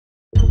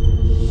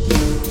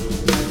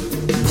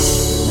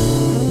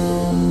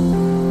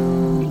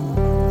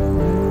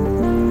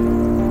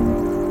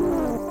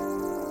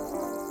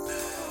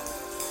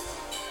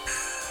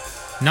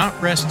Not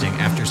resting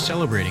after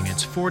celebrating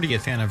its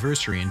 40th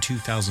anniversary in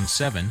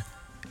 2007,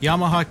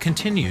 Yamaha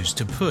continues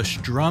to push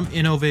drum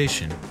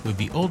innovation with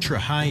the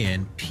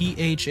ultra-high-end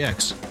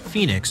PHX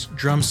Phoenix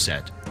drum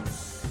set.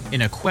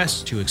 In a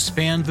quest to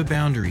expand the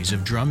boundaries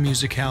of drum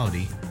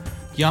musicality,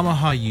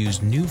 Yamaha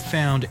used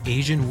newfound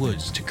Asian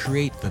woods to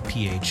create the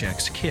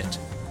PHX kit.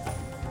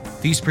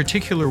 These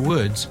particular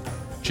woods,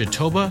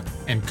 Jatoba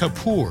and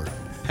Kapur,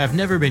 have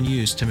never been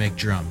used to make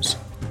drums.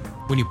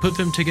 When you put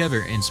them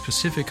together in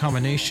specific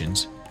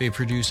combinations, they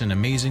produce an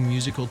amazing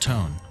musical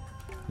tone,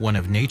 one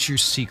of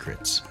nature's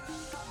secrets.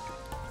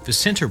 The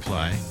center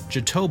ply,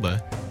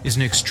 Jatoba, is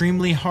an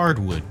extremely hard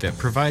wood that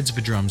provides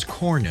the drum's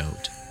core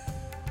note.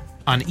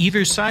 On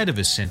either side of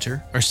the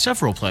center are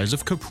several plies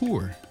of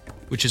Kapur,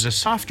 which is a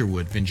softer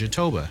wood than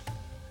Jatoba.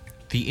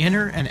 The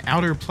inner and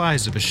outer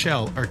plies of a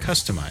shell are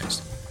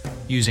customized,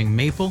 using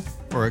maple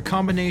or a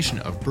combination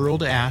of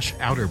burled ash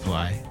outer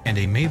ply and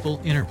a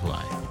maple inner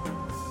ply.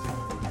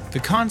 The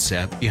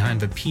concept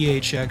behind the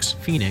PHX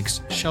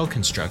Phoenix shell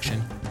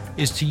construction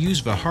is to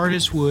use the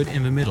hardest wood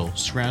in the middle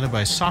surrounded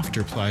by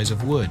softer plies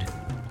of wood.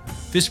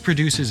 This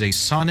produces a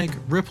sonic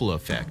ripple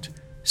effect,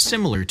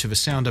 similar to the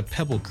sound a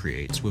pebble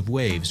creates with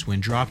waves when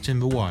dropped in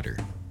the water.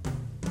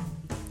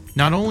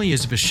 Not only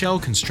is the shell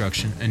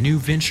construction a new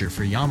venture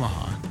for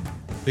Yamaha,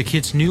 the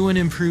kit's new and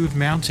improved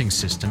mounting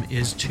system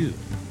is too.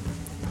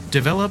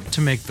 Developed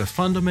to make the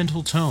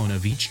fundamental tone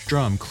of each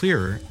drum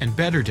clearer and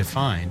better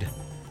defined,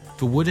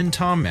 the wooden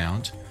tom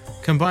mount,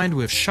 combined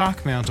with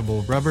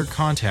shock-mountable rubber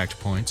contact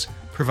points,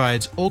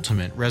 provides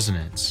ultimate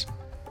resonance.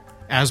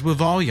 As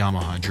with all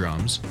Yamaha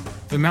drums,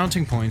 the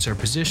mounting points are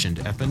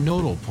positioned at the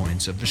nodal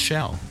points of the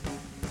shell.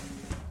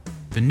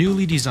 The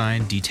newly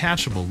designed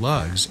detachable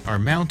lugs are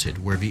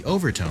mounted where the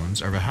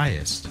overtones are the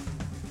highest.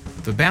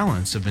 The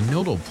balance of the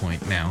nodal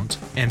point mount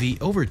and the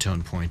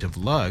overtone point of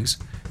lugs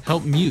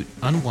help mute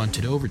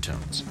unwanted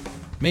overtones,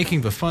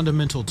 making the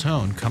fundamental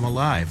tone come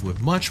alive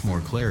with much more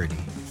clarity.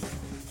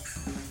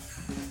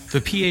 The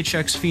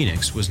PHX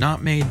Phoenix was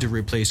not made to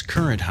replace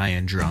current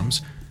high-end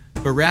drums,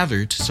 but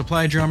rather to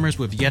supply drummers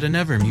with yet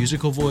another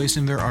musical voice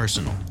in their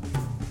arsenal.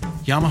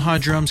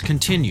 Yamaha Drums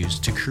continues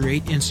to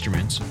create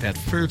instruments that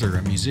further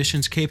a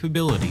musician's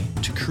capability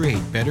to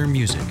create better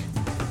music.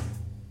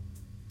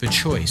 The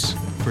choice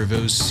for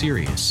those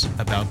serious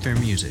about their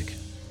music.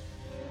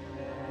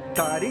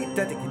 Di